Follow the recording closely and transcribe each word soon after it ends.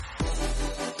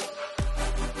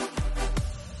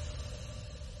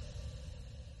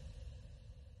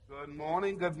Good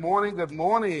morning, good morning, good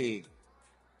morning.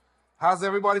 How's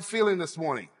everybody feeling this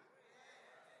morning?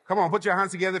 Come on, put your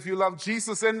hands together if you love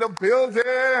Jesus in the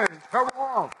building. Come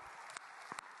on.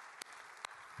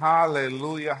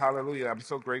 Hallelujah, hallelujah. I'm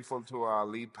so grateful to our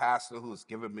lead pastor who's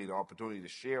given me the opportunity to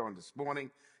share on this morning,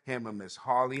 him and Miss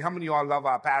Harley. How many of y'all love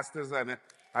our pastors and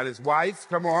his wife?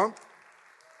 Come on.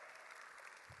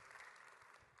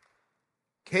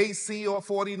 KC or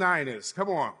 49ers? Come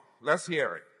on, let's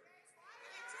hear it.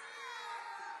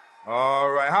 All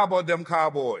right, how about them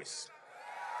Cowboys?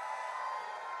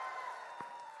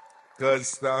 Good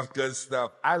stuff, good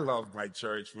stuff. I love my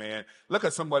church, man. Look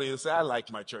at somebody and say, I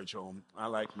like my church home. I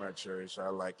like my church. I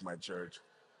like my church.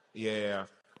 Yeah.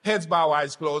 Heads bow,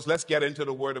 eyes closed. Let's get into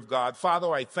the word of God.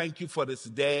 Father, I thank you for this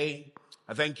day.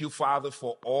 I thank you, Father,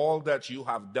 for all that you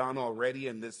have done already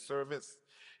in this service.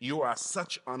 You are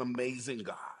such an amazing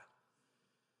God.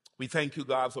 We thank you,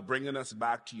 God, for bringing us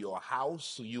back to your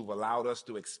house. You've allowed us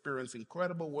to experience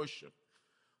incredible worship.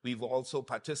 We've also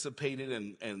participated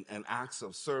in acts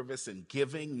of service and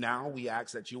giving. Now we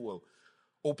ask that you will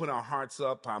open our hearts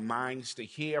up, our minds to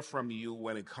hear from you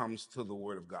when it comes to the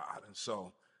word of God. And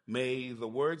so may the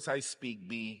words I speak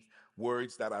be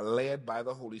words that are led by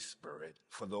the Holy Spirit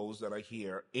for those that are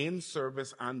here in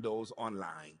service and those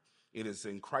online. It is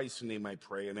in Christ's name I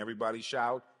pray. And everybody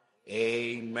shout,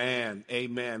 amen,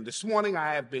 amen. This morning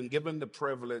I have been given the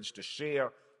privilege to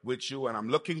share with you, and I'm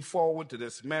looking forward to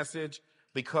this message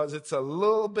because it's a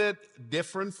little bit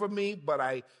different for me, but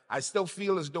I still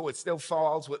feel as though it still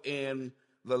falls within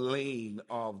the lane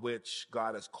of which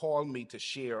God has called me to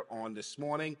share on this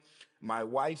morning. My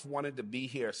wife wanted to be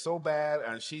here so bad,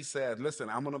 and she said, listen,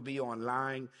 I'm going to be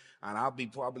online, and I'll be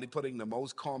probably putting the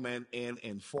most comment in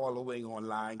and following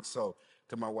online. So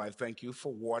to my wife, thank you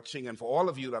for watching, and for all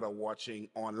of you that are watching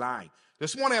online.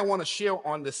 This morning I want to share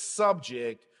on the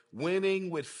subject, winning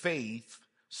with faith,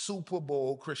 Super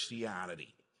Bowl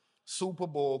Christianity. Super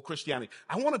Bowl Christianity.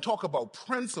 I want to talk about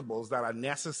principles that are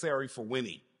necessary for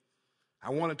winning. I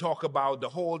want to talk about the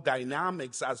whole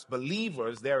dynamics as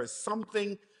believers. There is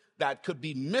something that could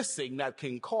be missing that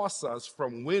can cost us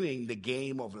from winning the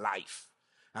game of life.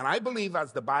 And I believe,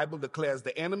 as the Bible declares,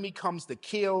 the enemy comes to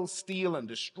kill, steal, and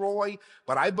destroy.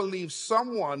 But I believe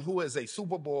someone who is a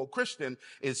Super Bowl Christian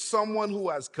is someone who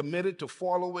has committed to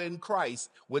following Christ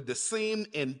with the same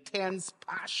intense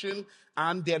passion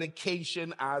and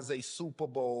dedication as a Super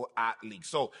Bowl athlete.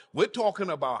 So we're talking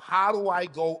about, how do I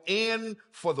go in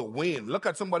for the win? Look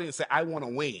at somebody and say, I want to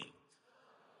win.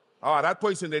 Oh, that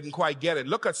person didn't quite get it.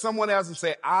 Look at someone else and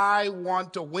say, I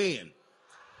want to win.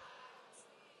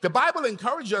 The Bible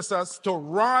encourages us to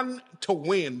run to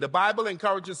win. The Bible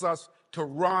encourages us to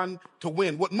run to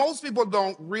win. What most people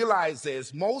don't realize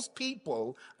is most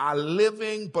people are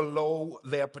living below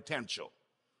their potential.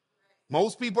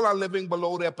 Most people are living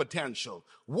below their potential.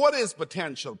 What is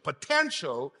potential?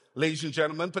 Potential, ladies and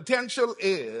gentlemen, potential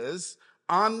is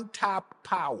untapped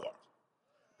power.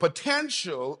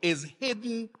 Potential is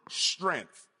hidden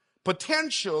strength.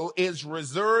 Potential is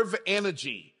reserve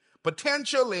energy.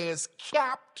 Potential is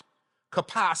capped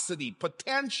capacity.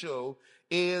 Potential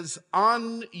is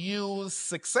unused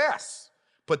success.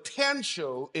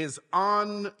 Potential is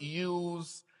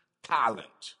unused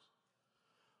talent.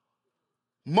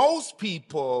 Most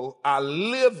people are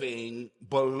living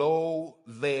below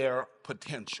their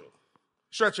potential.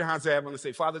 Stretch your hands to heaven and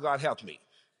say, Father God, help me.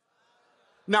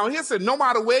 Now, here's it. No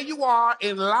matter where you are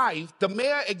in life, the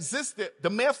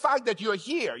mere fact that you're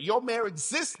here, your mere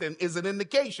existence is an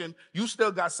indication you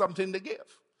still got something to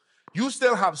give. You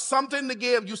still have something to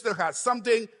give. You still have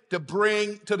something to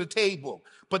bring to the table.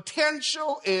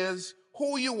 Potential is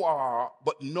who you are,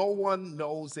 but no one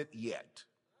knows it yet.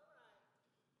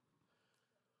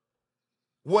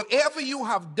 Whatever you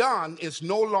have done is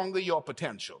no longer your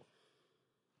potential.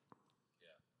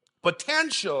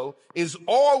 Potential is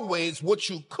always what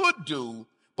you could do,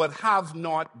 but have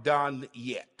not done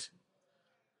yet.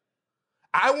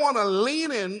 I want to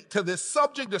lean into this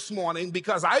subject this morning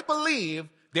because I believe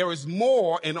there is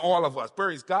more in all of us.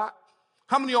 Praise God.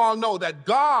 How many of y'all know that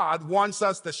God wants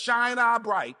us to shine our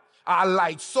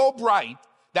light so bright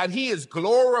that he is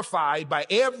glorified by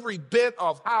every bit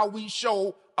of how we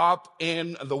show up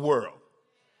in the world?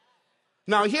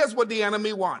 Now, here's what the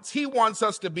enemy wants. He wants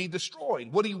us to be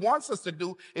destroyed. What he wants us to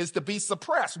do is to be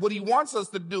suppressed. What he wants us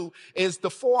to do is to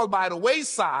fall by the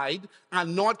wayside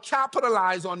and not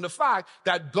capitalize on the fact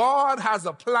that God has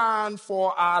a plan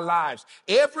for our lives.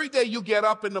 Every day you get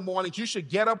up in the morning, you should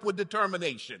get up with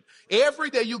determination. Every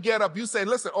day you get up, you say,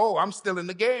 listen, I'm still in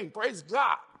the game. Praise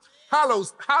God.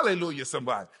 Hallelujah,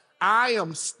 somebody. I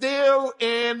am still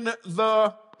in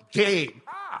the game.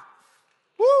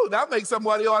 Woo, that makes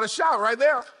somebody ought to shout right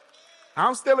there.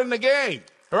 I'm still in the game.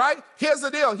 All right? Here's the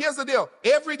deal. Here's the deal.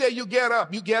 Every day you get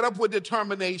up with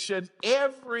determination.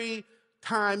 Every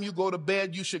time you go to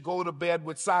bed, you should go to bed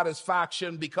with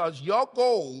satisfaction because your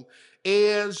goal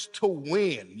is to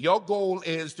win. Your goal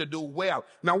is to do well.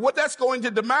 Now, what that's going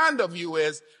to demand of you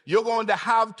is you're going to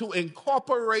have to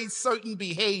incorporate certain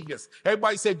behaviors.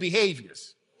 Everybody say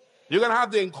behaviors. You're going to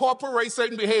have to incorporate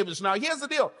certain behaviors. Now, here's the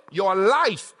deal. Your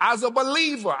life as a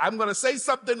believer, I'm going to say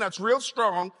something that's real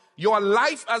strong. Your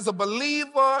life as a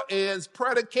believer is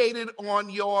predicated on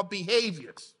your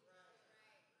behaviors.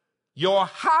 Your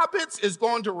habits is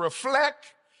going to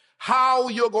reflect how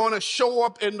you're going to show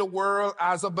up in the world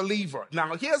as a believer.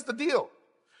 Now, here's the deal.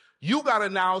 You got to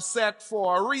now set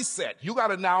for a reset. You got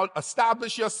to now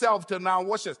establish yourself to now,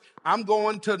 watch this. I'm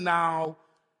going to now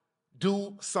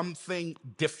do something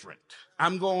different.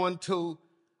 I'm going to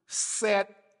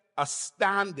set a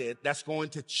standard that's going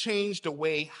to change the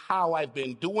way how I've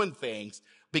been doing things,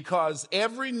 because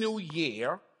every new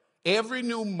year, every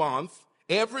new month,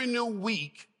 every new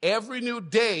week, every new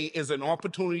day is an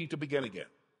opportunity to begin again.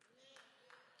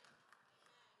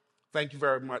 Thank you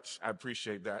very much. I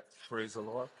appreciate that. Praise the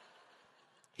Lord.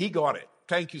 He got it.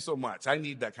 Thank you so much. I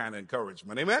need that kind of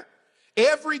encouragement. Amen.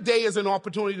 Every day is an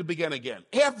opportunity to begin again.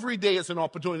 Every day is an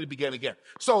opportunity to begin again.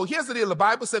 So here's the deal. The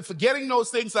Bible said, forgetting those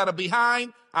things that are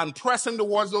behind and pressing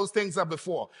towards those things that are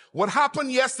before. What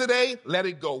happened yesterday, let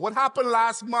it go. What happened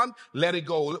last month, let it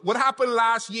go. What happened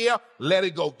last year, let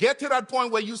it go. Get to that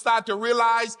point where you start to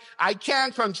realize I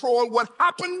can't control what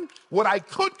happened. What I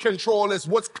could control is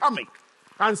what's coming.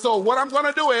 And so what I'm going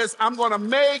to do is I'm going to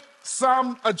make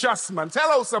some adjustments.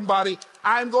 Hello, somebody.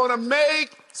 I'm going to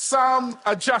make some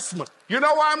adjustments. You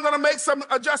know why I'm going to make some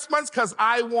adjustments? Because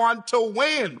I want to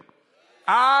win.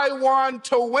 I want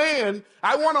to win.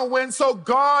 I want to win so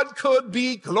God could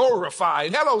be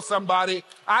glorified. Hello, somebody.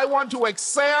 I want to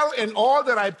excel in all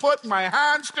that I put my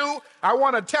hands to. I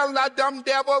want to tell that dumb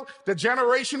devil the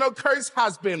generational curse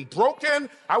has been broken.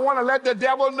 I want to let the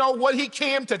devil know what he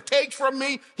came to take from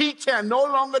me, he can no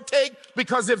longer take,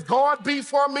 because if God be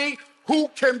for me, who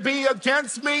can be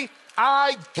against me?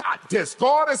 I got this.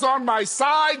 God is on my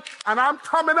side, and I'm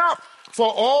coming up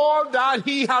for all that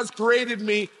he has created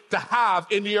me to have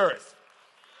in the earth.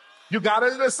 You got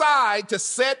to decide to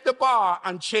set the bar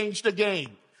and change the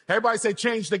game. Everybody say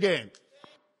change the game.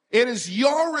 It is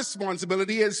your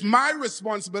responsibility, it's my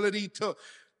responsibility to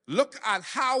look at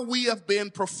how we have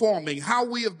been performing, how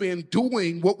we have been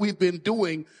doing what we've been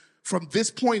doing from this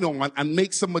point on, and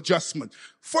make some adjustments.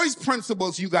 First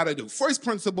principles you got to do. First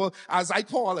principle, as I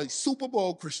call a Super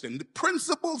Bowl Christian, the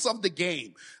principles of the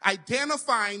game,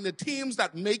 identifying the teams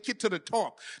that make it to the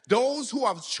top, those who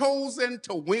have chosen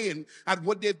to win at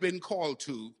what they've been called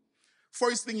to.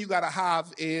 First thing you got to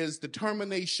have is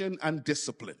determination and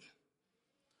discipline.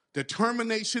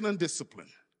 Determination and discipline.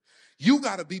 You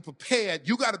got to be prepared.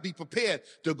 You got to be prepared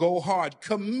to go hard.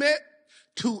 Commit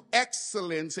to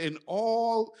excellence in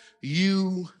all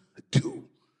you do.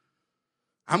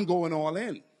 I'm going all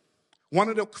in. One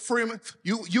of the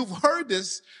you've heard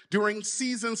this during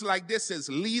seasons like this is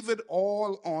leave it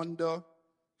all on the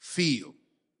field.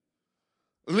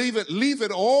 Leave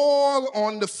it all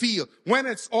on the field. When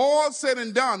it's all said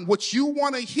and done, what you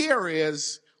want to hear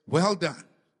is, well done.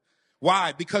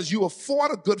 Why? Because you have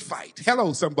fought a good fight.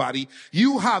 Hello, somebody.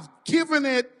 You have given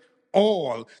it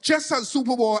all. Just as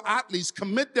Super Bowl athletes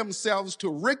commit themselves to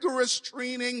rigorous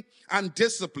training and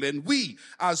discipline, we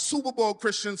as Super Bowl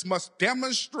Christians must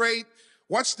demonstrate,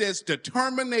 watch this,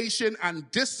 determination and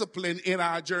discipline in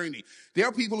our journey. There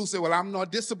are people who say, well, I'm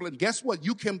not disciplined. Guess what?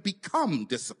 You can become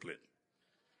disciplined.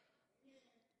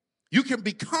 You can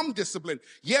become disciplined.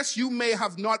 Yes, you may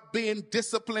have not been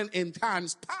disciplined in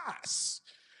times past,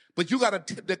 but you got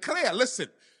to declare, listen,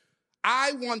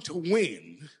 I want to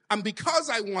win. And because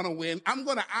I want to win, I'm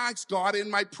going to ask God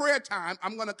in my prayer time,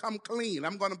 I'm going to come clean.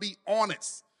 I'm going to be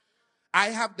honest. I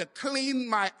have to clean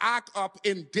my act up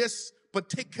in this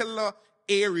particular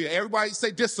area. Everybody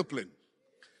say discipline.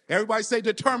 Everybody say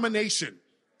determination.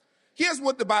 Here's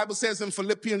what the Bible says in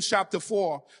Philippians chapter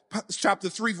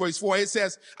 3, verse 4. It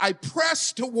says, I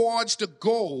press towards the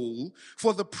goal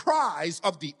for the prize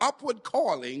of the upward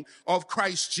calling of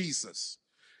Christ Jesus.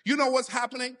 You know what's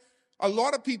happening? A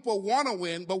lot of people want to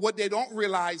win, but what they don't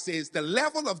realize is the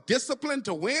level of discipline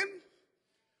to win.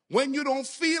 When you don't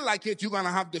feel like it, you're going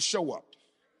to have to show up.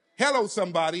 Hello,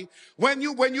 somebody. When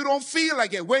you don't feel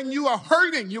like it, when you are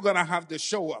hurting, you're going to have to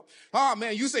show up. Oh,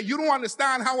 man, you say, you don't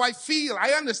understand how I feel.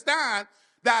 I understand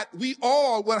that we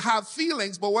all will have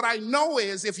feelings, but what I know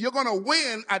is if you're going to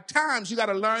win, at times you got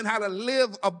to learn how to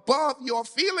live above your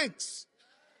feelings.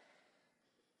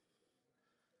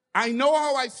 I know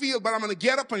how I feel, but I'm going to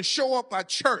get up and show up at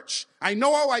church. I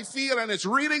know how I feel, and it's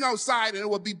raining outside, and it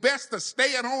would be best to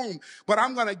stay at home. But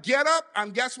I'm going to get up,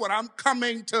 and guess what? I'm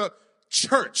coming to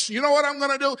church. You know what I'm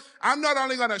going to do? I'm not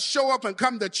only going to show up and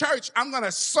come to church, I'm going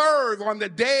to serve on the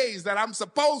days that I'm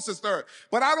supposed to serve.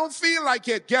 But I don't feel like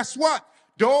it. Guess what?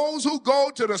 Those who go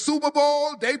to the Super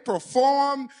Bowl, they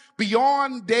perform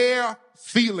beyond their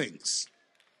feelings.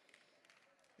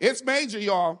 It's major,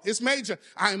 y'all. It's major.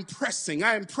 I'm pressing.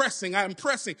 And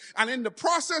in the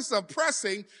process of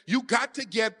pressing, you got to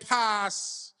get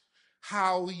past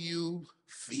how you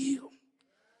feel.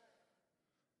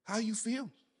 How you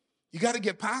feel. You got to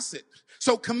get past it.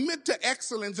 So commit to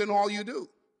excellence in all you do.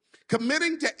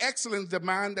 Committing to excellence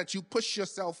demands that you push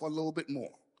yourself a little bit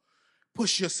more.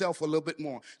 Push yourself a little bit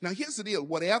more. Now, here's the deal.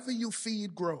 Whatever you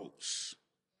feed grows.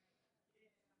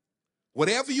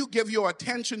 Whatever you give your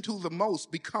attention to the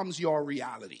most becomes your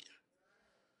reality.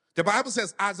 The Bible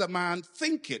says, as a man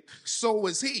thinketh, so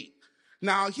is he.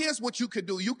 Now, here's what you could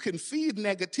do. You can feed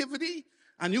negativity,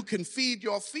 and you can feed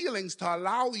your feelings to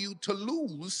allow you to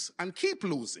lose and keep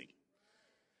losing.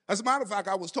 As a matter of fact,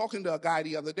 I was talking to a guy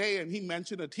the other day, and he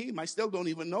mentioned a team. I still don't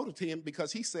even know the team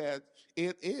because he said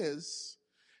they're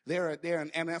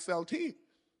an NFL team.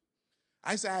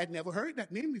 I said, I had never heard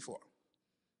that name before.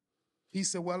 He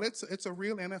said, well, it's a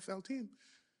real NFL team.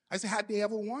 I said, had they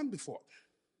ever won before?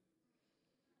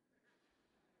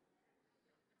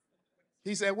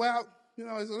 He said, well,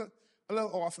 it's a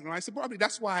little often. And I said, probably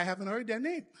that's why I haven't heard their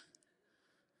name.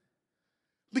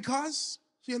 Because,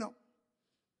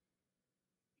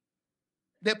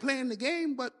 they're playing the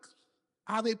game, but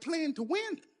are they playing to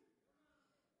win?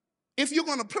 If you're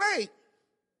going to play,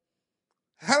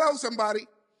 hello, somebody,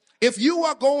 if you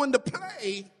are going to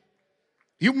play,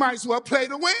 you might as well play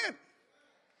to win.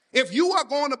 If you are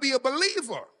going to be a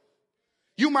believer,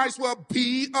 you might as well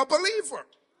be a believer.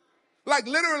 Like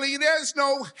literally, there's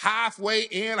no halfway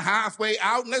in, halfway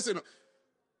out. Listen,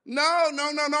 no.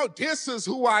 This is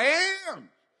who I am.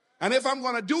 And if I'm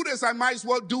going to do this, I might as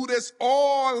well do this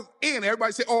all in.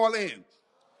 Everybody say all in.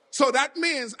 So that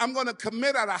means I'm going to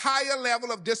commit at a higher level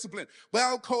of discipline.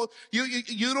 Well, Cole,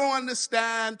 you don't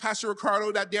understand, Pastor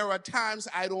Ricardo, that there are times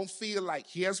I don't feel like.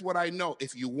 Here's what I know.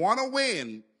 If you want to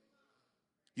win,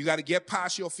 you got to get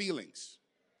past your feelings.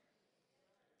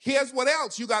 Here's what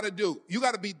else you got to do. You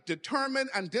got to be determined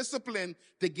and disciplined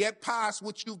to get past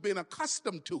what you've been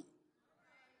accustomed to.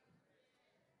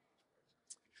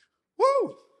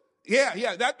 Woo!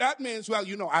 Yeah. That means, well,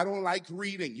 I don't like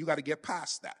reading. You got to get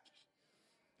past that.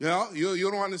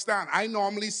 You don't understand. I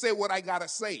normally say what I got to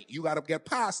say. You got to get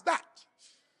past that.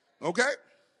 Okay?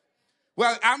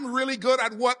 Well, I'm really good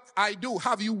at what I do.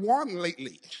 Have you won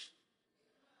lately?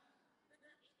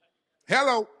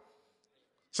 Hello?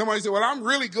 Somebody said, well, I'm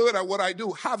really good at what I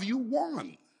do. Have you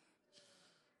won?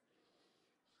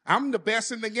 I'm the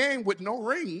best in the game with no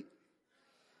ring.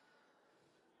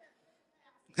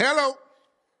 Hello?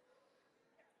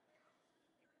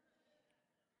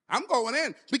 I'm going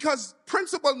in because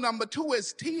principle number 2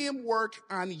 is teamwork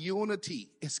and unity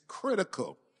is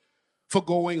critical for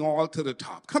going all to the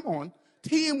top. Come on.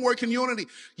 Teamwork and unity.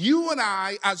 You and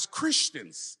I as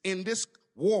Christians in this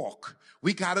walk,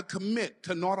 we got to commit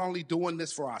to not only doing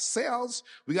this for ourselves,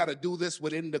 we got to do this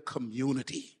within the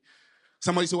community.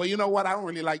 Somebody said, well, you know what? I don't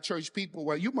really like church people.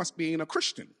 Well, you must be a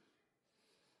Christian.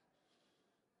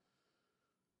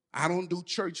 I don't do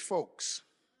church folks.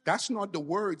 That's not the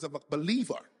words of a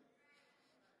believer.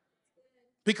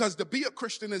 Because to be a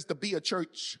Christian is to be a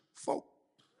church folk.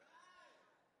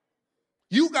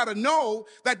 You got to know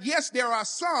that, yes, there are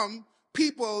some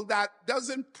people that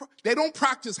they don't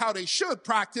practice how they should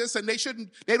practice, and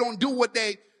they don't do what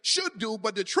they should do.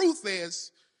 But the truth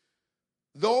is,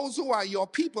 those who are your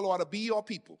people ought to be your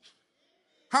people.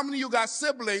 How many of you got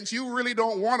siblings you really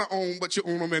don't want to own, but you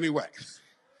own them anyway?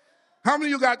 How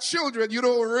many of you got children you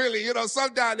don't really,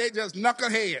 sometimes they just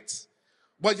knuckleheads.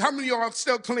 But how many of y'all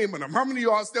still claiming them? How many of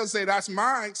y'all still say, that's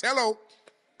mine? Hello.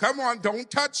 Come on, don't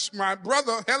touch my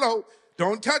brother. Hello.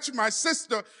 Don't touch my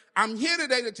sister. I'm here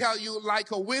today to tell you,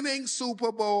 like a winning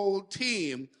Super Bowl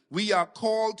team, we are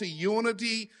called to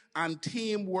unity and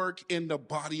teamwork in the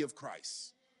body of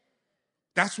Christ.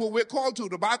 That's what we're called to.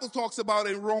 The Bible talks about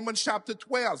in Romans chapter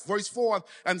 12, verse 4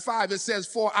 and 5, it says,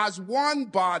 for as one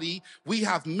body, we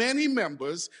have many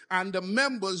members, and the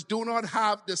members do not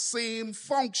have the same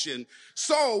function.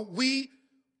 So we,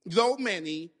 though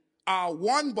many, are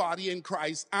one body in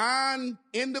Christ and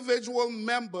individual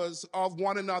members of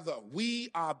one another. We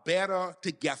are better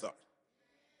together.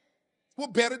 We're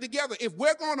better together. If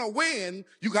we're going to win,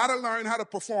 you got to learn how to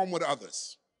perform with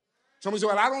others. Somebody said,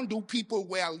 well, I don't do people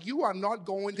well. You are not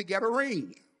going to get a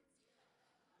ring.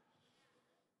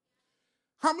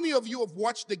 How many of you have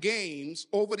watched the games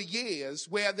over the years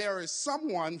where there is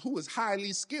someone who is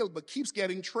highly skilled but keeps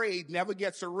getting traded, never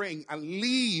gets a ring, and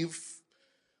leave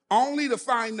only to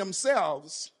find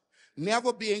themselves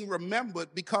never being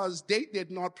remembered because they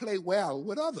did not play well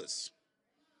with others?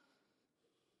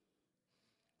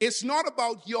 It's not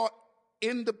about your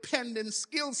independent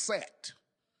skill set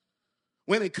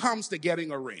when it comes to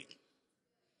getting a ring.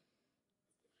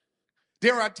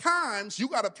 There are times you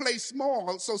got to play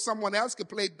small so someone else can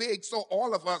play big so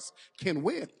all of us can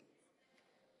win.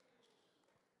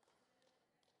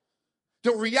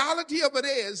 The reality of it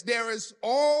is there is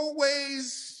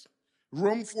always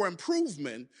room for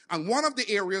improvement. And one of the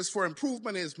areas for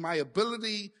improvement is my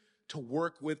ability to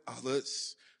work with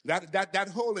others. That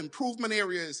whole improvement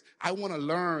area is I want to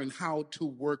learn how to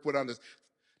work with others.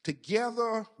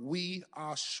 Together we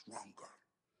are stronger.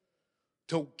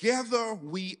 Together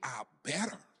we are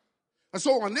better. And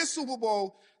so on this Super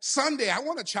Bowl Sunday, I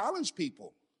want to challenge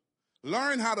people.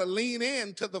 Learn how to lean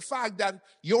in to the fact that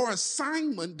your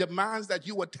assignment demands that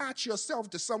you attach yourself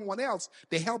to someone else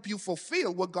to help you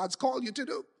fulfill what God's called you to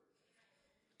do.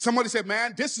 Somebody said,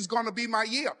 man, this is going to be my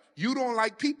year. You don't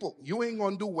like people. You ain't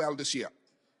going to do well this year.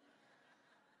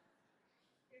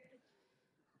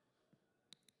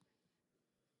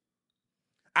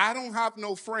 I don't have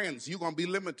no friends. You're going to be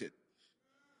limited.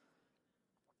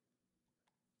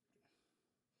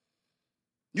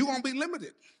 You're going to be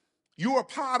limited. You're a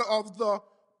part of the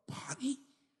body.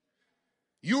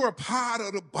 You're a part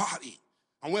of the body.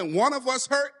 And when one of us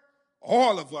hurt,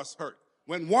 all of us hurt.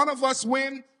 When one of us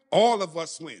win, all of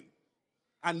us win.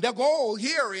 And the goal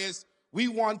here is we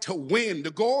want to win.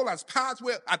 The goal at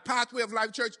Pathway of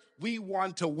Life Church, we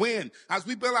want to win. As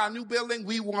we build our new building,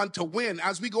 we want to win.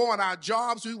 As we go on our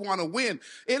jobs, we want to win.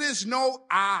 It is no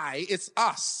I, it's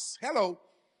us. Hello.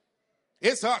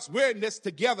 It's us. We're in this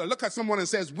together. Look at someone and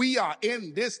says, we are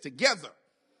in this together.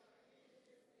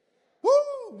 Woo!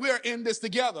 We're in this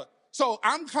together. So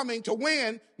I'm coming to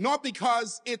win, not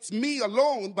because it's me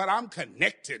alone, but I'm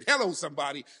connected. Hello,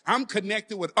 somebody. I'm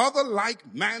connected with other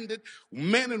like-minded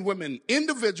men and women,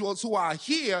 individuals who are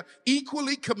here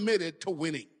equally committed to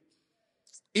winning.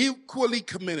 Equally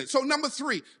committed. So number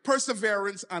 3,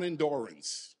 perseverance and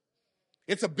endurance.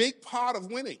 It's a big part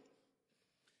of winning.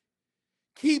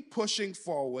 Keep pushing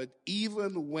forward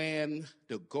even when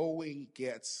the going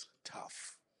gets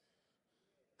tough.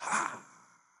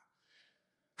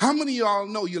 How many of y'all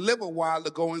know you live a while,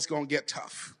 the going's going to get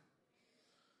tough?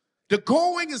 The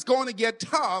going is going to get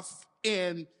tough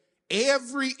in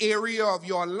every area of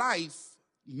your life,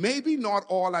 maybe not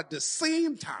all at the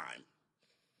same time,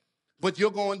 but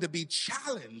you're going to be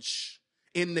challenged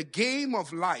in the game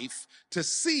of life to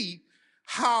see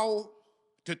how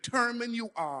determined you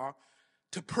are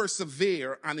to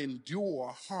persevere and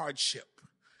endure hardship.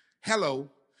 Hello.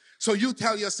 So you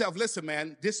tell yourself, listen,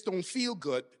 man, this don't feel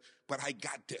good, but I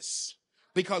got this.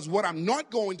 Because what I'm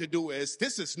not going to do is,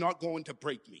 this is not going to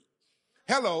break me.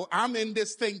 Hello, I'm in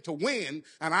this thing to win,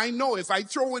 and I know if I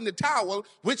throw in the towel,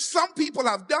 which some people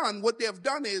have done, what they've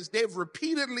done is they've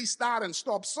repeatedly started and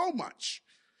stopped so much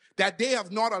that they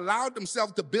have not allowed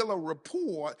themselves to build a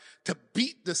rapport to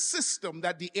beat the system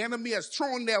that the enemy has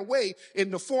thrown their way in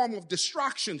the form of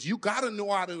distractions. You got to know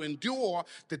how to endure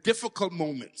the difficult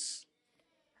moments.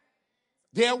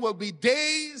 There will be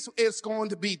days it's going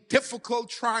to be difficult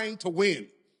trying to win.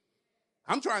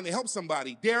 I'm trying to help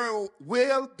somebody. There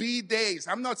will be days.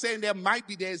 I'm not saying there might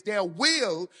be days. There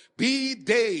will be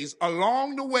days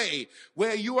along the way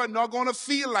where you are not going to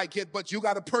feel like it, but you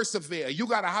got to persevere. You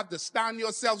got to have to stand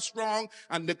yourself strong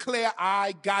and declare,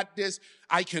 I got this.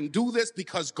 I can do this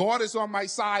because God is on my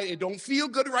side. It don't feel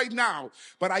good right now,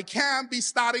 but I can't be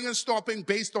starting and stopping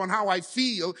based on how I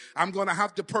feel. I'm going to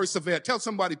have to persevere. Tell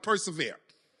somebody, persevere.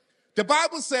 The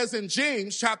Bible says in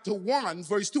James chapter 1,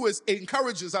 verse 2, it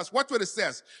encourages us. Watch what it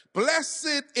says.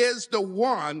 Blessed is the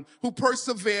one who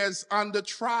perseveres under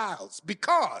trials,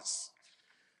 because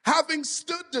having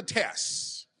stood the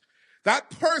test,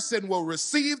 that person will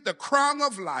receive the crown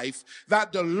of life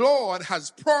that the Lord has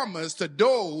promised to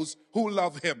those who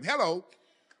love him. Hello.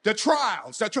 The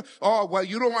trials. Oh, well,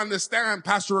 you don't understand,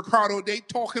 Pastor Ricardo. They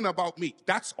talking about me.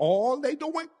 That's all they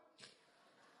doing?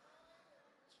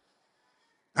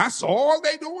 That's all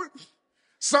they doing?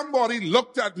 Somebody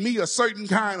looked at me a certain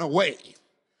kind of way.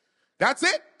 That's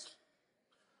it?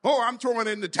 Oh, I'm throwing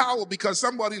in the towel because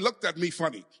somebody looked at me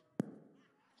funny.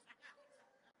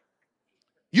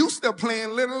 You still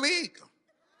playing Little League.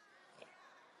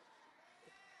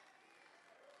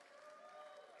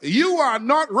 You are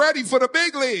not ready for the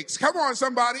big leagues. Come on,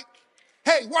 somebody.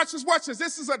 Hey, watch this, watch this.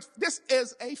 This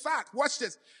is a fact. Watch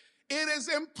this. it is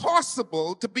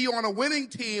impossible to be on a winning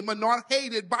team and not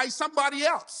hated by somebody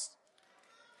else.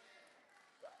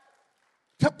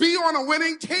 To be on a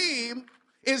winning team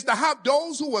is to have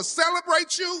those who will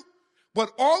celebrate you,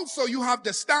 but also you have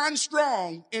to stand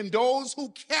strong in those who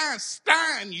can't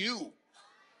stand you.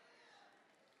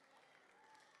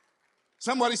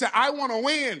 Somebody said, I want to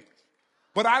win,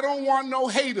 but I don't want no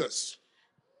haters.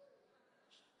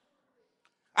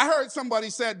 I heard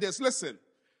somebody said this. Listen,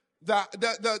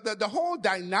 the whole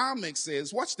dynamics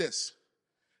is, watch this.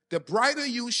 The brighter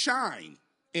you shine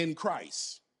in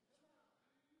Christ,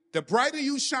 the brighter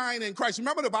you shine in Christ.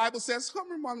 Remember the Bible says, how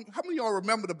many of y'all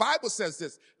remember the Bible says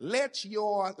this? Let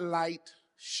your light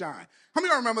shine. How many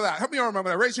of y'all remember that? How many of y'all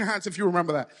remember that? Raise your hands if you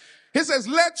remember that. It says,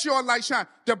 let your light shine.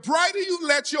 The brighter you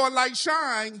let your light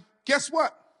shine, guess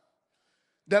what?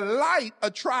 The light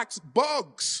attracts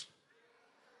bugs.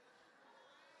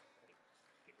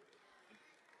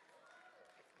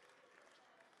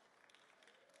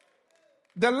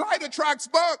 The light attracts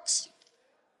bugs.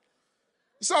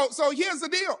 So here's the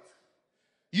deal.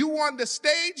 You want the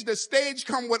stage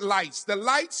comes with lights. The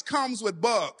lights comes with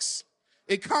bugs.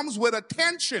 It comes with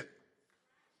attention.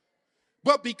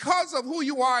 But because of who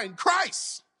you are in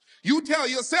Christ, you tell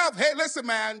yourself, hey, listen,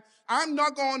 man, I'm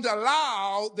not going to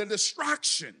allow the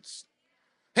distractions.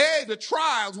 Hey, the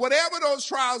trials, whatever those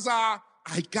trials are,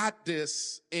 I got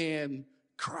this in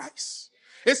Christ.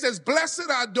 It says, blessed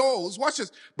are those, watch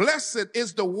this, blessed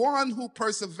is the one who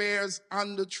perseveres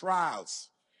under trials.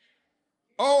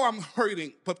 Oh, I'm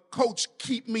hurting, but coach,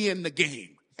 keep me in the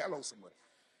game. Hello, somebody.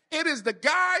 It is the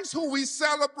guys who we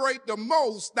celebrate the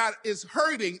most that is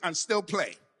hurting and still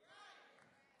play.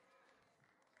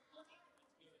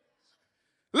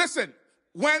 Listen,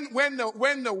 when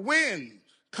the win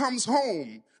comes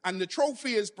home and the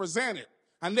trophy is presented,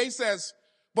 and they says,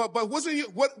 but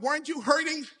weren't you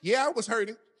hurting? Yeah, I was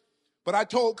hurting. But I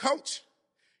told coach,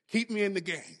 keep me in the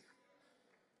game.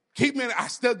 Keep me in, I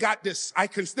still got this. I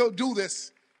can still do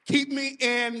this. Keep me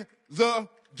in the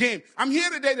game. I'm here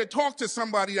today to talk to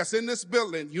somebody that's in this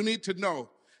building. You need to know,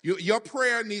 your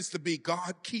prayer needs to be,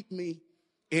 God, keep me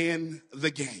in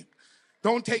the game.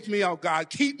 Don't take me out, God.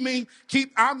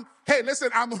 Hey, listen,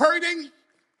 I'm hurting,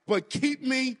 but keep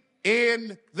me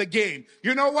in the game.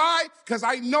 You know why? Because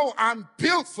I know I'm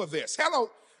built for this. Hello.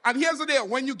 And here's the deal.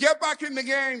 When you get back in the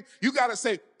game, you got to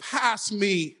say, pass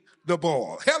me the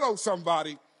ball. Hello,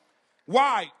 somebody.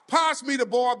 Why? Pass me the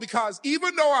ball because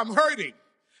even though I'm hurting,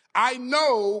 I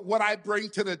know what I bring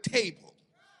to the table.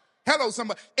 Hello,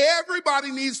 somebody.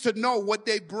 Everybody needs to know what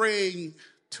they bring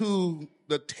to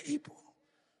the table.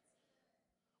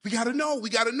 We got to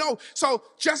know. So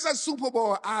just as Super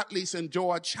Bowl athletes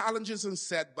endure challenges and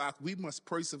setbacks, we must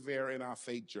persevere in our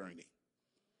faith journey.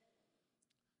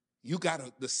 You got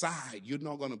to decide you're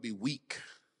not going to be weak.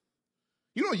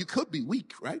 You know, you could be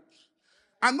weak, right?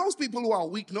 And most people who are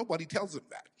weak, nobody tells them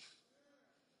that.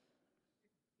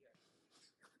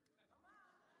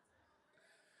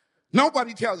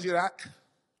 Nobody tells you that.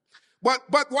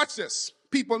 But watch this.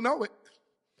 People know it.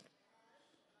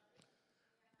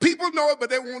 People know it, but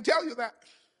they won't tell you that.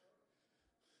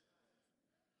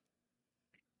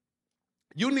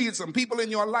 You need some people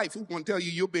in your life who won't tell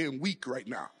you you're being weak right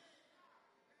now.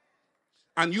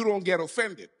 And you don't get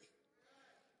offended.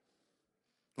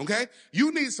 Okay?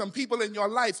 You need some people in your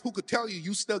life who could tell you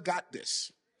you still got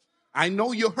this. I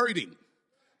know you're hurting,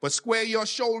 but square your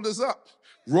shoulders up.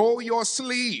 Roll your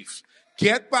sleeves.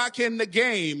 Get back in the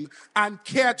game and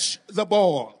catch the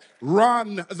ball.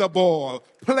 Run the ball.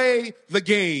 Play the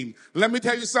game. Let me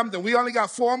tell you something. We only got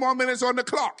 4 more minutes on the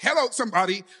clock. Hello,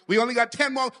 somebody. We only got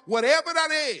 10 more. Whatever that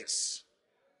is,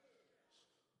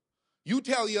 you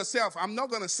tell yourself, I'm not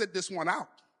going to sit this one out.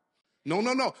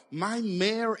 No. My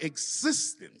mere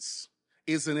existence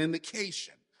is an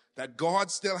indication that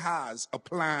God still has a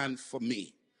plan for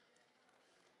me.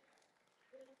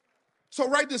 So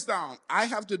write this down. I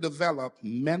have to develop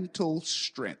mental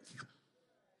strength.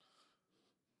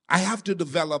 I have to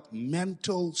develop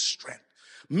mental strength.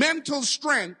 Mental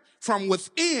strength from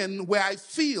within where I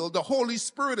feel the Holy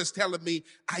Spirit is telling me,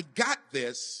 I got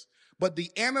this, but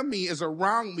the enemy is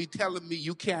around me telling me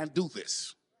you can't do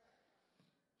this.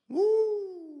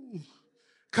 Ooh.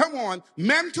 Come on.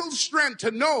 Mental strength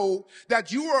to know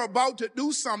that you are about to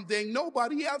do something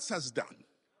nobody else has done.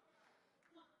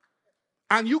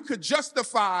 And you could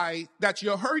justify that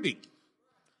you're hurting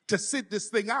to sit this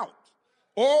thing out.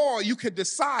 Or you could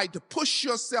decide to push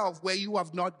yourself where you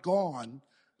have not gone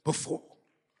before.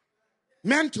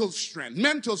 Mental strength.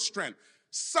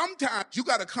 Sometimes you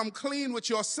got to come clean with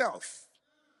yourself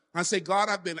and say, God,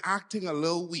 I've been acting a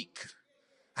little weak.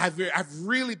 I've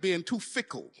really been too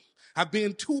fickle. have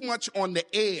been too much on the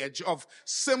edge of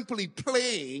simply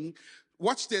playing,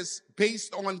 watch this,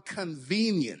 based on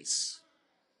convenience.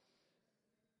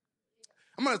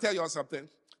 I'm going to tell y'all something.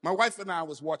 My wife and I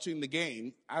was watching the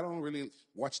game. I don't really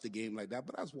watch the game like that,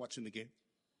 but I was watching the game.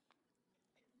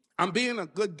 I'm being a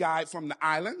good guy from the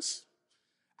islands.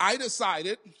 I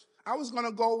decided I was going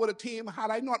to go with a team.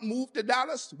 Had I not moved to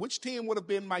Dallas, which team would have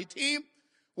been my team?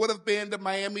 Would have been the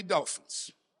Miami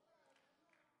Dolphins.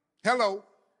 Hello.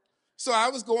 So I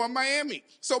was going Miami.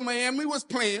 So Miami was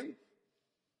playing,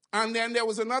 and then there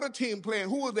was another team playing.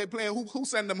 Who were they playing? Who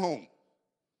sent them home?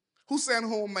 Who sent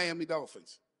home Miami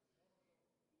Dolphins?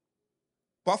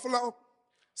 Buffalo?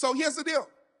 So here's the deal.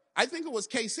 I think it was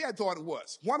KC, I thought it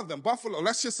was. One of them, Buffalo.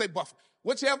 Let's just say Buffalo.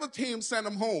 Whichever team sent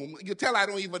them home, you tell I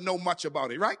don't even know much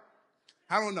about it, right?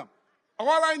 I don't know.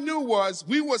 All I knew was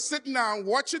we were sitting down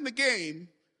watching the game,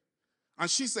 and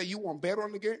she said, you want to bet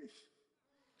on the game?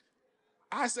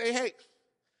 I say, hey,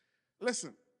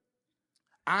 listen,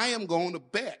 I am going to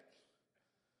bet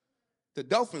the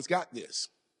Dolphins got this.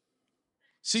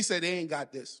 She said, they ain't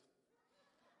got this.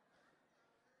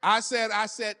 I said,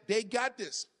 they got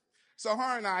this. So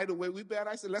her and I, the way we bet,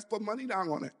 I said, let's put money down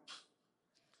on it.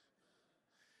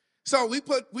 So we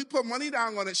put money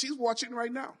down on it. She's watching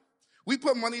right now. We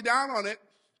put money down on it.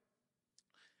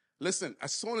 Listen,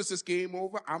 as soon as this game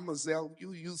over, I'm going to sell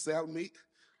you, you sell me,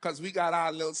 because we got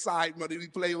our little side money we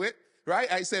play with,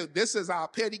 right? I said, this is our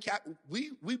petty cap.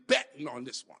 We betting on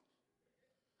this one.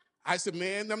 I said,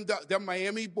 man, them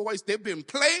Miami boys, they've been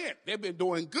playing. They've been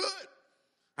doing good.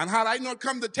 And had I not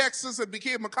come to Texas and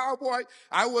became a cowboy,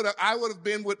 I would have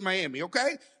been with Miami,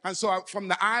 okay? And so from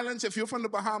the islands, if you're from the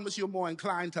Bahamas, you're more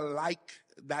inclined to like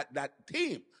that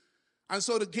team. And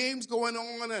so the game's going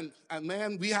on, and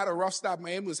man, we had a rough start.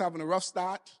 Miami was having a rough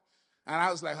start. And I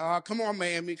was like, oh, come on,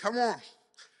 Miami, come on.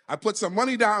 I put some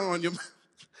money down on you.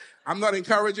 I'm not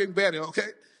encouraging betting, okay?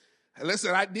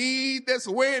 Listen, I need this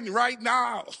win right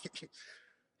now.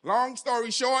 Long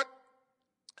story short,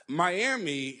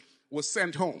 Miami was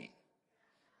sent home.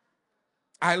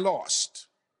 I lost.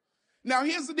 Now,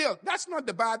 here's the deal. That's not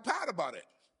the bad part about it.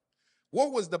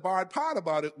 What was the bad part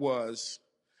about it was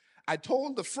I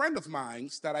told a friend of mine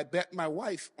that I bet my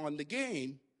wife on the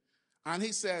game, and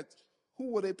he said,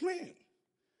 who were they playing?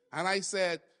 And I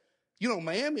said, you know,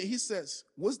 Miami. He says,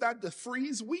 was that the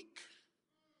freeze week?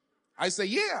 I said,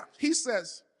 yeah. He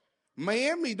says,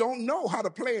 Miami don't know how to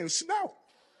play in snow.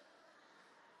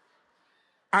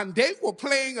 And they were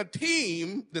playing a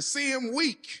team the same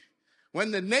week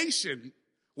when the nation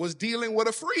was dealing with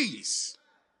a freeze.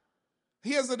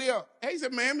 Here's the deal. He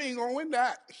said, Miami ain't going to win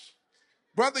that.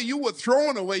 Brother, you were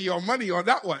throwing away your money on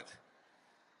that one.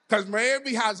 Because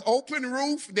Miami has open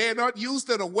roof. They're not used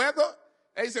to the weather.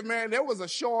 He said, man, there was a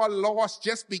sure loss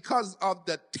just because of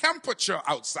the temperature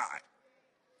outside.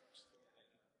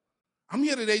 I'm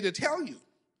here today to tell you,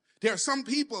 there are some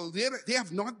people, they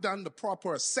have not done the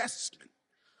proper assessment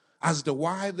as to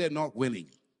why they're not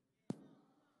winning.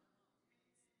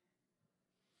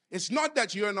 It's not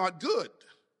that you're not good.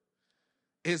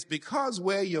 It's because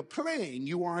where you're playing,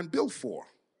 you aren't built for.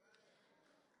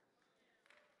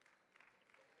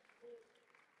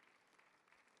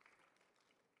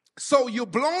 So you're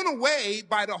blown away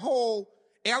by the whole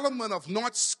element of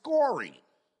not scoring.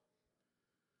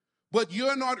 But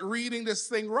you're not reading this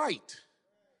thing right.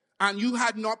 And you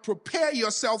had not prepared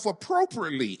yourself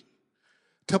appropriately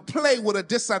to play with a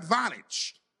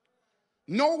disadvantage,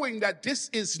 knowing that this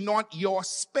is not your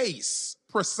space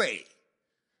per se.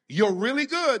 You're really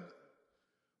good,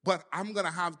 but I'm going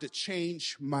to have to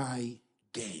change my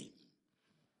game.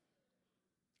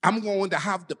 I'm going to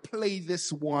have to play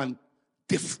this one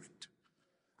different.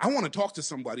 I want to talk to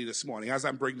somebody this morning as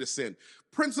I bring this in.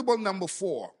 Principle number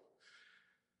 4,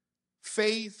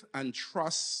 faith and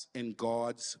trust in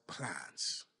God's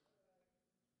plans.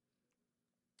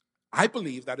 I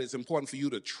believe that it's important for you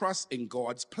to trust in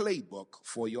God's playbook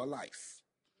for your life.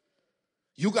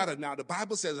 You got to now, the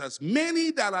Bible says, as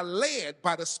many that are led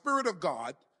by the Spirit of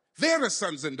God, they're the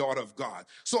sons and daughters of God.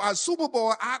 So as Super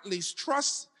Bowl athletes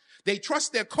trust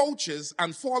their coaches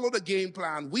and follow the game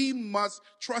plan. We must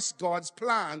trust God's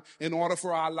plan in order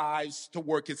for our lives to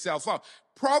work itself out.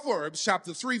 Proverbs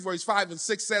chapter 3, verse 5 and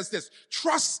 6 says this: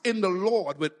 trust in the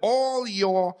Lord with all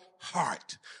your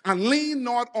heart and lean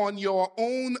not on your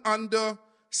own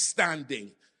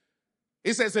understanding.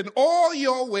 It says, in all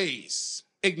your ways,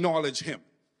 acknowledge him.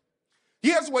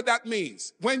 Here's what that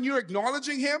means. When you're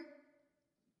acknowledging him,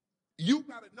 you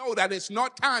got to know that it's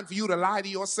not time for you to lie to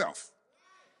yourself.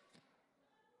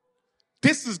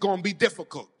 This is going to be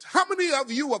difficult. How many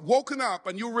of you have woken up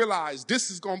and you realize this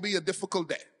is going to be a difficult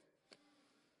day?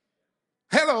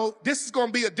 Hello, this is going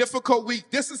to be a difficult week.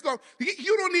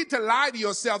 You don't need to lie to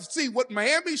yourself. See, what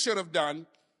Miami should have done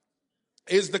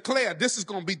is declare this is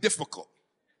going to be difficult.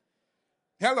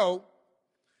 Hello.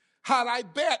 Had I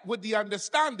bet with the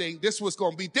understanding this was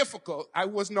going to be difficult, I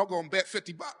was not going to bet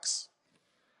 $50.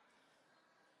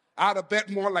 I'd have bet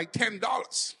more like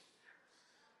 $10.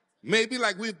 Maybe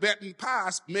like we've bet in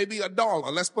past, maybe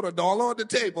 $1. Let's put $1 on the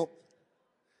table.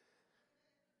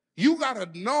 You got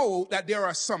to know that there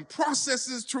are some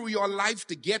processes through your life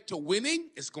to get to winning.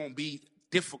 It's going to be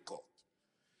difficult.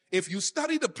 If you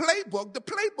study the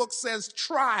playbook says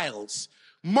trials.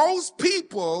 Most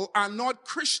people are not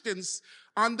Christians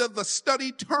under the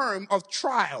study term of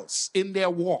trials in their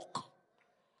walk.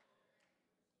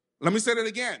 Let me say that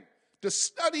again. The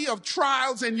study of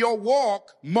trials in your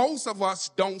walk, most of us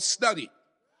don't study.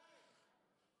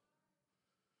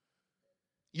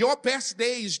 Your best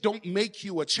days don't make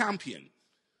you a champion.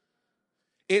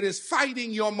 It is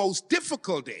fighting your most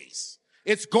difficult days.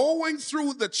 It's going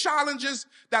through the challenges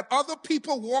that other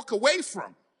people walk away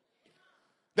from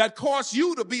that cause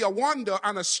you to be a wonder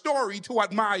and a story to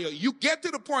admire. You get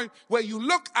to the point where you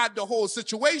look at the whole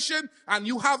situation and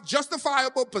you have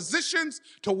justifiable positions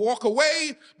to walk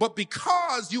away, but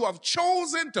because you have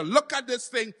chosen to look at this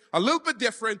thing a little bit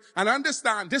different and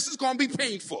understand this is going to be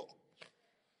painful,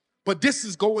 but this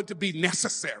is going to be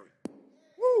necessary.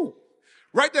 Woo.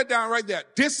 Write that down right there.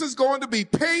 This is going to be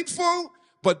painful,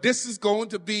 but this is going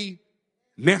to be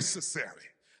necessary.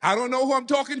 I don't know who I'm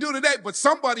talking to today, but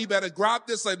somebody better grab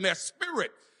this in their spirit.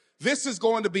 This is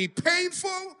going to be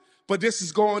painful, but this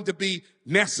is going to be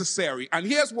necessary. And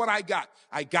here's what I got.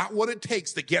 I got what it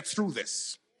takes to get through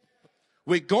this.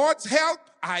 With God's help,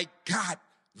 I got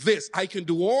this. I can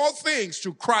do all things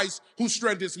through Christ who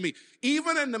strengthens me.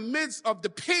 Even in the midst of the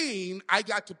pain, I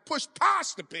got to push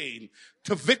past the pain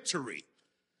to victory.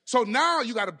 So now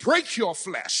you got to break your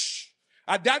flesh.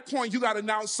 At that point, you got to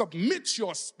now submit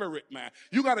your spirit, man.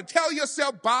 You got to tell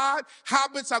yourself bad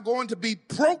habits are going to be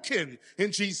broken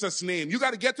in Jesus' name. You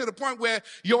got to get to the point where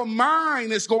your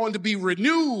mind is going to be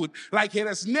renewed like it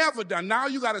has never done. Now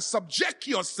you got to subject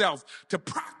yourself to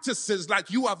practices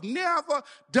like you have never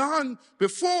done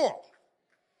before.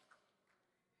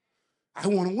 I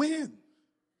want to win.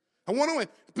 I want to win.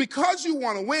 Because you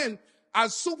want to win,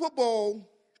 as Super Bowl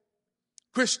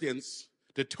Christians,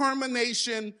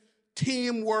 determination,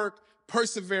 teamwork,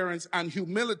 perseverance, and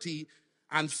humility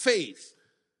and faith.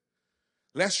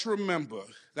 Let's remember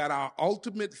that our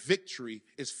ultimate victory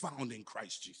is found in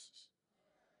Christ Jesus.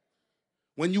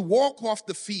 When you walk off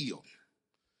the field,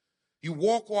 you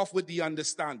walk off with the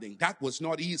understanding that was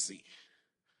not easy,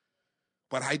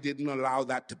 but I didn't allow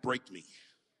that to break me.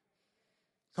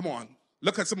 Come on,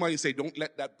 look at somebody and say, don't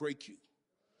let that break you.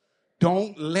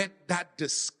 Don't let that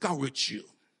discourage you.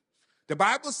 The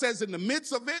Bible says in the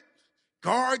midst of it,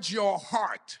 guard your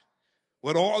heart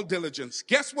with all diligence.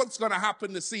 Guess what's going to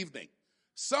happen this evening?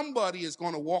 Somebody is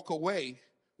going to walk away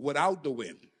without the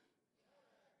win.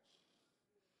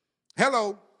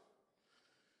 Hello.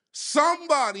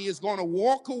 Somebody is going to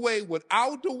walk away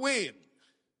without the win.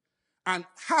 And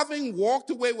having walked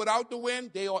away without the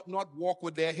win, they ought not walk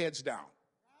with their heads down.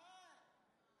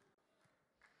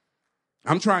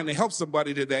 I'm trying to help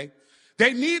somebody today.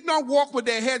 They need not walk with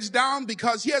their heads down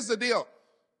because here's the deal.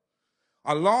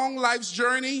 Along life's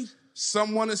journey,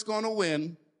 someone is going to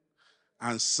win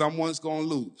and someone's going to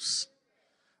lose.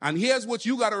 And here's what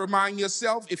you got to remind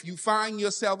yourself. If you find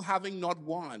yourself having not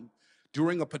won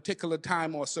during a particular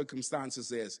time or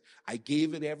circumstances is, I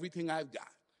gave it everything I've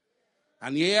got.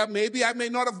 And yeah, maybe I may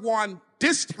not have won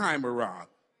this time around,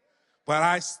 but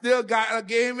I still got a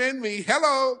game in me.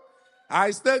 Hello.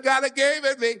 I still got a game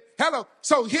in me. Hello.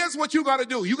 So here's what you got to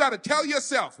do. You got to tell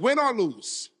yourself, win or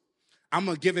lose, I'm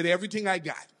going to give it everything I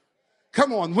got.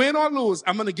 Come on, win or lose,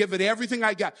 I'm going to give it everything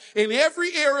I got. In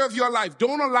every area of your life,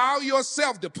 don't allow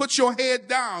yourself to put your head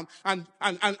down and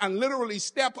literally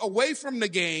step away from the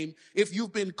game if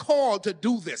you've been called to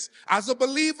do this. As a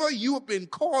believer, you have been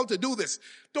called to do this.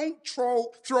 Don't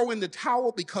throw in the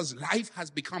towel because life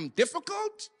has become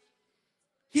difficult.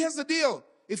 Here's the deal.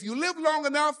 If you live long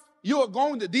enough, you are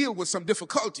going to deal with some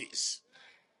difficulties.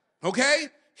 Okay?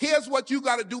 Here's what you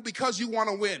got to do because you want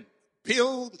to win.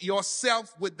 Build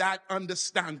yourself with that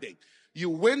understanding. You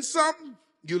win some,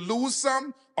 you lose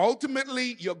some.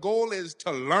 Ultimately, your goal is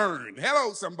to learn.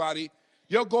 Hello, somebody.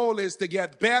 Your goal is to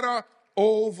get better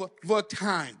over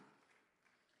time.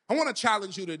 I want to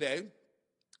challenge you today.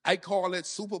 I call it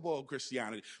Super Bowl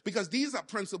Christianity because these are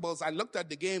principles. I looked at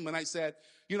the game and I said,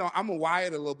 I'm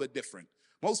wired a little bit different.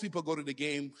 Most people go to the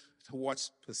game to watch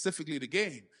specifically the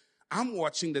game. I'm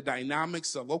watching the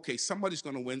dynamics of, okay, somebody's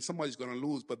going to win, somebody's going to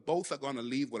lose, but both are going to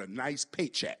leave with a nice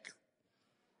paycheck.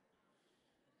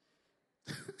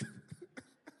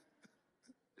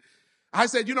 I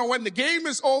said, when the game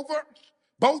is over,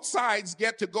 both sides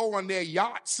get to go on their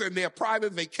yachts and their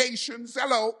private vacations.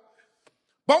 Hello.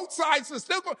 Both sides are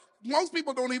still going. Most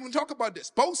people don't even talk about this.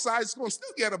 Both sides will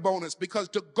still get a bonus because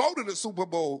to go to the Super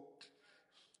Bowl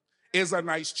is a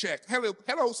nice check.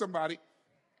 Hello, somebody.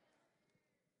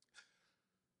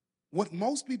 What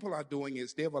most people are doing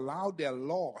is they've allowed their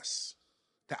loss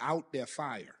to out their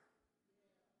fire.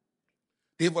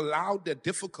 They've allowed their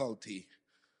difficulty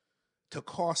to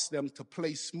cost them to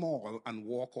play small and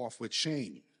walk off with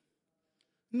shame.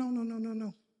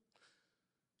 No.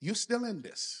 You're still in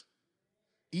this.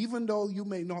 Even though you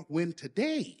may not win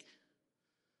today,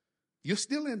 you're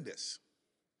still in this.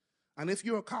 And if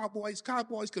you're a Cowboys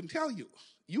can tell you,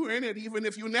 you're in it even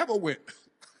if you never win.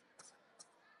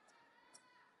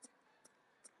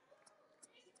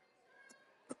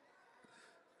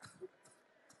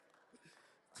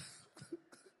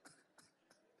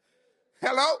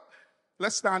 Hello?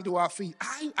 Let's stand to our feet.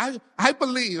 I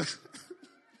believe.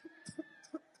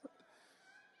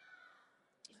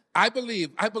 I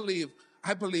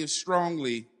believe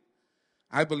strongly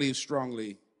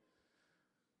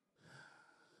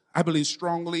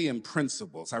in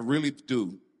principles. I really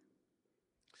do.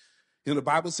 The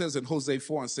Bible says in Hosea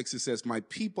 4:6, it says, my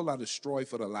people are destroyed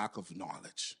for the lack of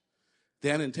knowledge.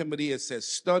 Then in Timothy, it says,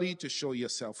 study to show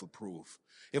yourself approved.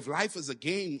 If life is a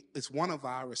game, it's one of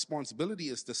our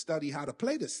responsibilities to study how to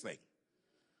play this thing.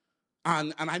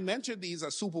 And I mentioned these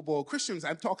are Super Bowl Christians.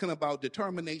 I'm talking about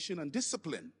determination and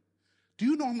discipline. Do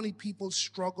you know how many people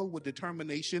struggle with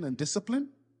determination and discipline?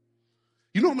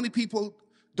 You know how many people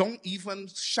don't even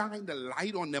shine the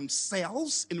light on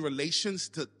themselves in relations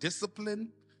to discipline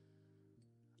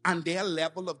and their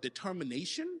level of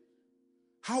determination?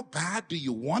 How bad do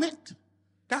you want it?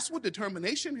 That's what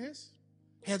determination is.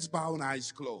 Heads bowed and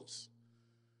eyes closed.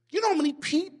 You know how many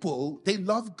people, they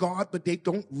love God, but they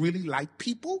don't really like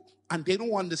people, and they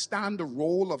don't understand the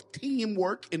role of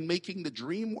teamwork in making the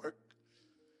dream work?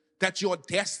 That your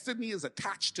destiny is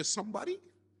attached to somebody?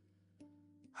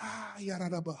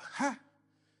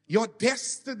 Your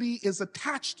destiny is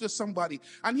attached to somebody.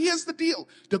 And here's the deal.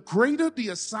 The greater the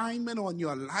assignment on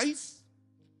your life,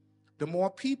 the more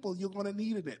people you're going to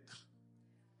need in it.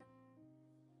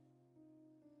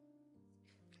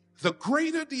 The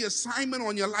greater the assignment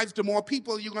on your life, the more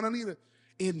people you're going to need it.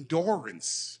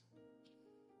 Endurance.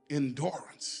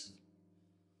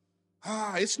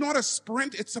 It's not a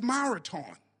sprint, it's a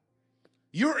marathon.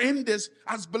 You're in this,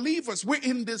 as believers, we're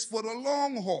in this for the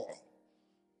long haul.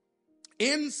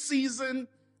 In season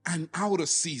and out of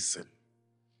season.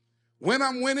 When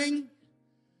I'm winning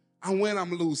and when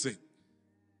I'm losing,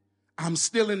 I'm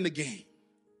still in the game.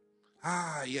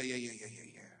 Yeah.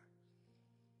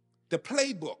 The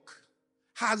playbook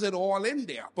has it all in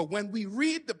there. But when we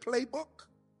read the playbook,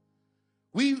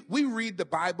 we read the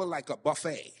Bible like a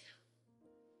buffet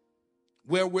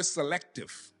where we're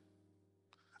selective.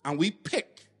 And we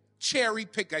cherry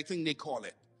pick, I think they call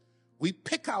it. We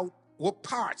pick out what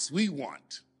parts we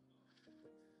want.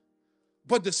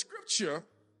 But the scripture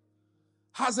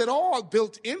has it all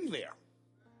built in there.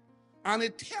 And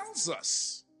it tells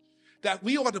us that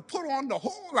we ought to put on the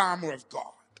whole armor of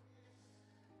God.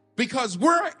 Because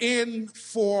we're in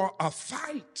for a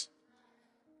fight.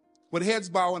 With heads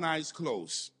bowed and eyes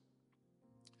closed.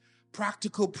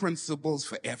 Practical principles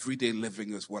for everyday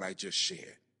living is what I just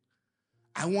shared.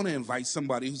 I want to invite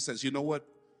somebody who says, you know what,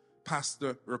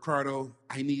 Pastor Ricardo,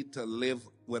 I need to live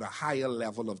with a higher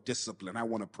level of discipline. I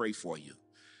want to pray for you.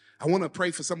 I want to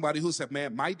pray for somebody who said,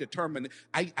 man, I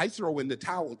throw in the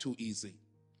towel too easy.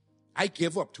 I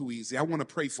give up too easy. I want to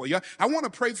pray for you. I want to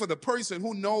pray for the person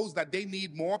who knows that they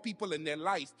need more people in their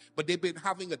life, but they've been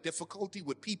having a difficulty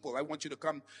with people. I want you to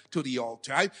come to the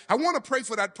altar. I want to pray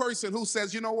for that person who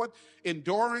says, you know what?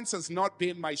 Endurance has not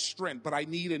been my strength, but I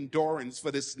need endurance for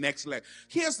this next leg.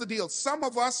 Here's the deal. Some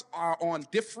of us are on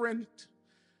different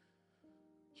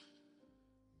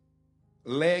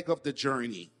leg of the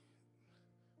journey.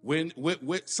 When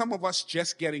some of us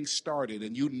just getting started,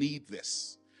 and you need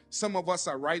this. Some of us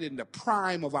are right in the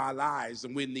prime of our lives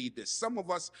and we need this. Some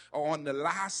of us are on the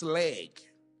last leg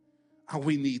and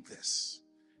we need this.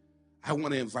 I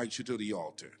want to invite you to the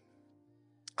altar.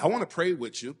 I want to pray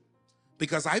with you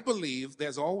because I believe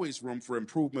there's always room for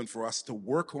improvement for us to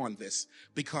work on this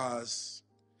because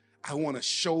I want to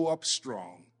show up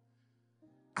strong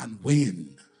and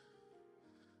win.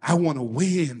 I want to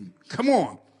win. Come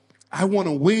on. I want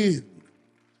to win.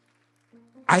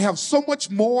 I have so much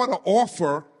more to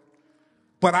offer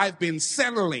but I've been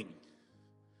settling.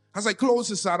 As I close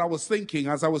this out, I was thinking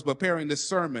as I was preparing this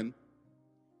sermon,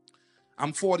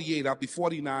 I'm 48, I'll be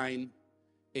 49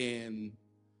 in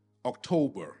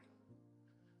October.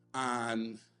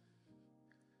 And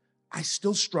I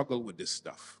still struggle with this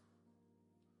stuff.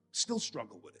 Still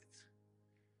struggle with it.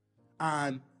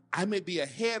 And I may be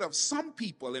ahead of some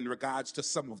people in regards to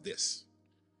some of this.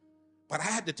 But I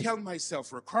had to tell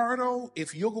myself, Ricardo,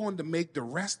 if you're going to make the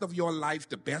rest of your life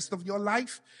the best of your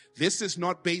life, this is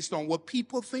not based on what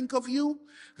people think of you.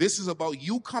 This is about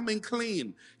you coming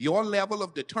clean. Your level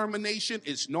of determination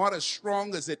is not as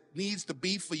strong as it needs to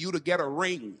be for you to get a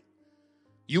ring.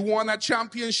 You want a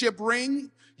championship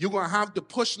ring? You're going to have to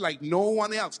push like no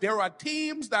one else. There are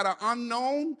teams that are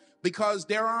unknown because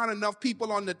there aren't enough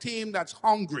people on the team that's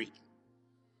hungry.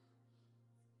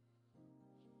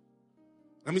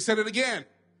 Let me say it again.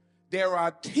 There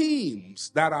are teams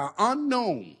that are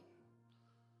unknown.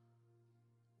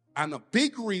 And a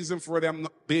big reason for them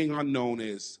being unknown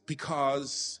is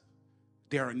because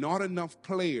there are not enough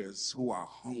players who are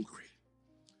hungry.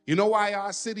 You know why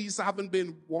our cities haven't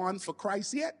been won for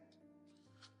Christ yet?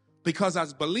 Because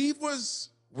as believers,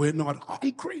 we're not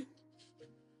hungry.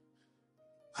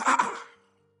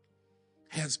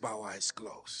 Heads bow, eyes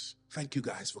closed. Thank you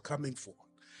guys for coming forward.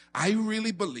 I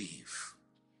really believe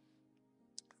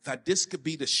that this could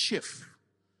be the shift.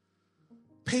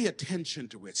 Pay attention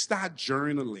to it. Start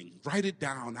journaling. Write it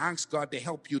down. Ask God to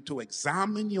help you to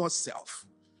examine yourself.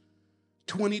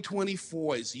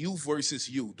 2024 is you versus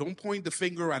you. Don't point the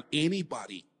finger at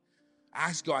anybody.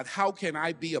 Ask God, how can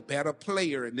I be a better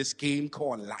player in this game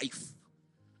called life?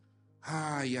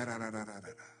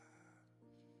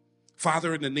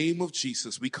 Father, in the name of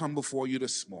Jesus, we come before you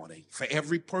this morning. For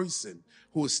every person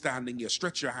who is standing here,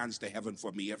 stretch your hands to heaven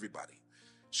for me, everybody.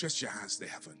 Stretch your hands to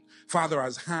heaven. Father,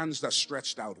 as hands are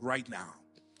stretched out right now,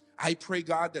 I pray,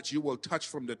 God, that you will touch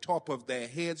from the top of their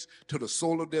heads to the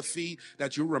sole of their feet,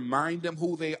 that you remind them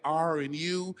who they are in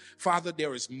you. Father,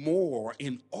 there is more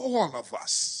in all of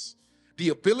us. The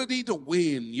ability to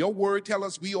win. Your word tells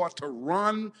us we ought to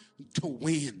run to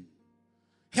win.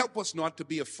 Help us not to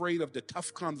be afraid of the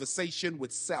tough conversation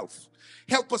with self.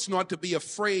 Help us not to be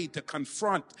afraid to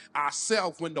confront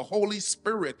ourselves when the Holy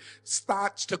Spirit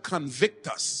starts to convict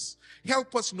us.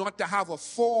 Help us not to have a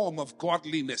form of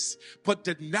godliness, but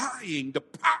denying the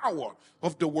power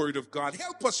of the word of God.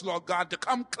 Help us, Lord God, to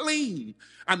come clean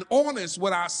and honest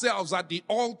with ourselves at the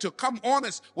altar. Come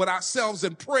honest with ourselves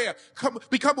in prayer.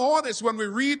 Become honest when we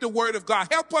read the word of God.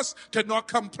 Help us to not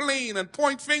complain and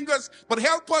point fingers, but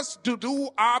help us to do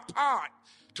our part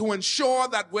to ensure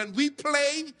that when we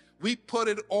play, we put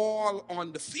it all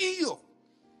on the field.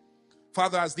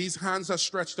 Father, as these hands are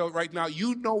stretched out right now,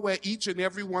 you know where each and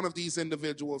every one of these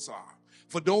individuals are.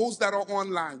 For those that are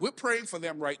online, we're praying for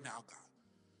them right now, God.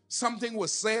 Something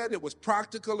was said, it was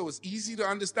practical, it was easy to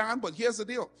understand, but here's the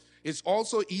deal. It's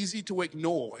also easy to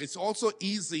ignore. It's also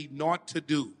easy not to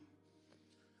do.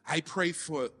 I pray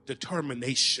for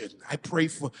determination. I pray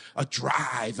for a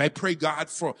drive. I pray, God,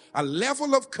 for a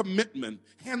level of commitment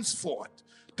henceforth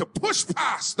to push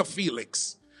past the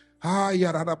feelings.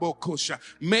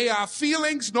 May our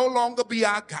feelings no longer be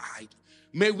our guide.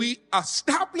 May we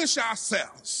establish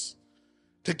ourselves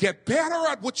to get better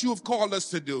at what you have called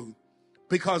us to do,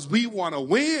 because we want to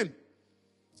win.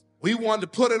 We want to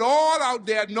put it all out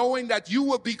there knowing that you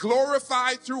will be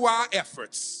glorified through our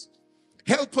efforts.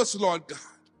 Help us, Lord God.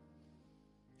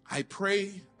 I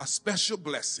pray a special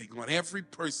blessing on every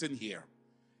person here.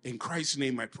 In Christ's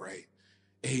name I pray.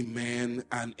 Amen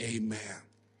and amen.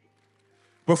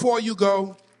 Before you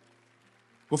go,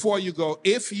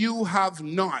 if you have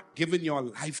not given your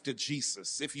life to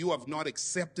Jesus, if you have not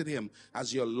accepted him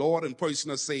as your Lord and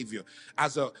personal Savior,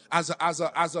 as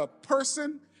a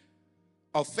person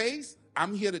of faith,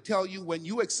 I'm here to tell you, when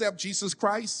you accept Jesus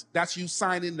Christ, that's you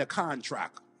signing the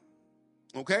contract.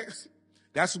 Okay?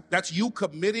 That's you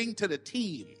committing to the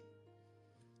team.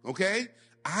 Okay?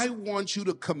 I want you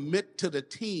to commit to the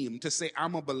team, to say,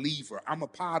 I'm a believer. I'm a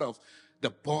part of the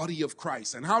body of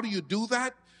Christ. And how do you do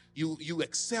that? You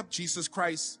accept Jesus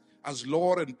Christ as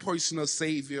Lord and personal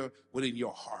Savior within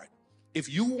your heart.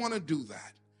 If you want to do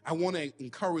that, I want to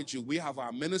encourage you. We have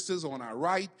our ministers on our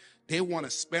right. They want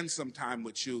to spend some time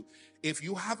with you. If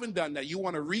you haven't done that, you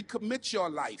want to recommit your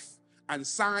life and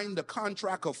sign the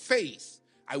contract of faith.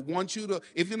 I want you to,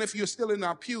 even if you're still in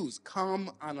our pews,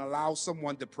 come and allow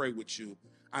someone to pray with you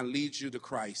and lead you to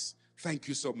Christ. Thank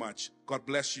you so much. God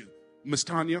bless you. Miss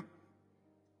Tanya?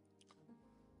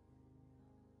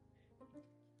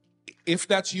 If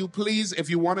that's you, please, if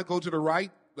you want to go to the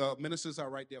right, the ministers are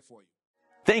right there for you.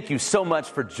 Thank you so much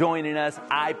for joining us.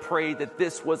 I pray that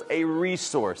this was a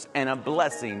resource and a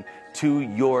blessing to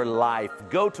your life.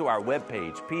 Go to our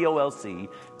webpage,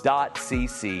 polc.cc,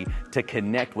 to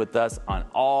connect with us on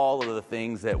all of the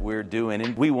things that we're doing.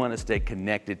 And we want to stay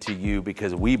connected to you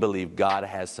because we believe God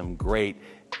has some great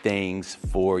things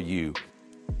for you.